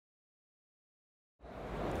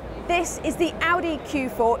This is the Audi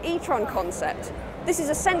Q4 e-tron concept. This is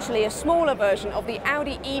essentially a smaller version of the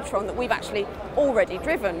Audi e-tron that we've actually already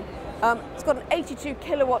driven. It's got an 82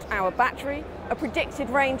 kilowatt hour battery, a predicted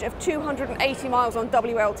range of 280 miles on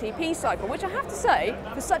WLTP cycle, which I have to say,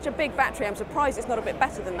 for such a big battery, I'm surprised it's not a bit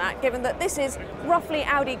better than that, given that this is roughly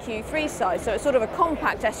Audi Q3 size, so it's sort of a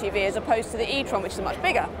compact SUV as opposed to the e-tron, which is much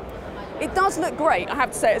bigger. It does look great, I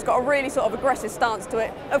have to say. It's got a really sort of aggressive stance to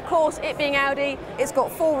it. Of course, it being Audi, it's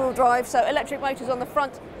got four-wheel drive, so electric motors on the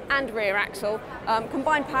front and rear axle.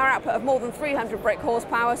 Combined power output of more than 300 brake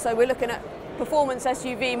horsepower, so we're looking at performance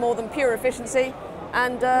SUV more than pure efficiency,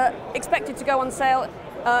 and expected to go on sale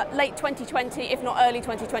late 2020, if not early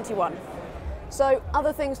 2021. So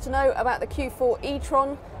other things to know about the Q4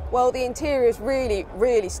 e-tron, well, the interior is really,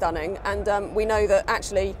 really stunning, and we know that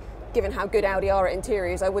actually, given how good Audi are at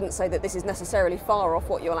interiors, I wouldn't say that this is necessarily far off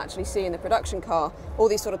what you'll actually see in the production car. All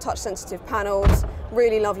these sort of touch-sensitive panels,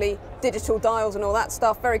 really lovely digital dials and all that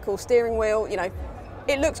stuff, very cool steering wheel, you know.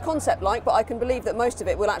 It looks concept-like, but I can believe that most of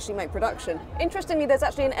it will actually make production. Interestingly, there's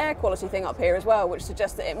actually an air quality thing up here as well, which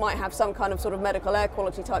suggests that it might have some kind of sort of medical air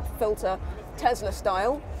quality type filter, Tesla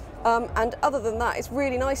style. And other than that, it's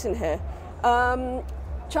really nice in here.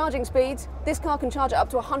 Charging speeds, this car can charge it up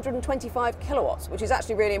to 125 kilowatts, which is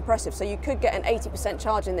actually really impressive. So you could get an 80%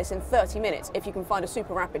 charge in this in 30 minutes if you can find a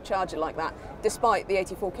super rapid charger like that, despite the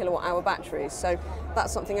 84 kilowatt hour batteries. So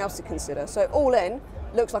that's something else to consider. So all in,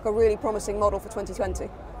 looks like a really promising model for 2020.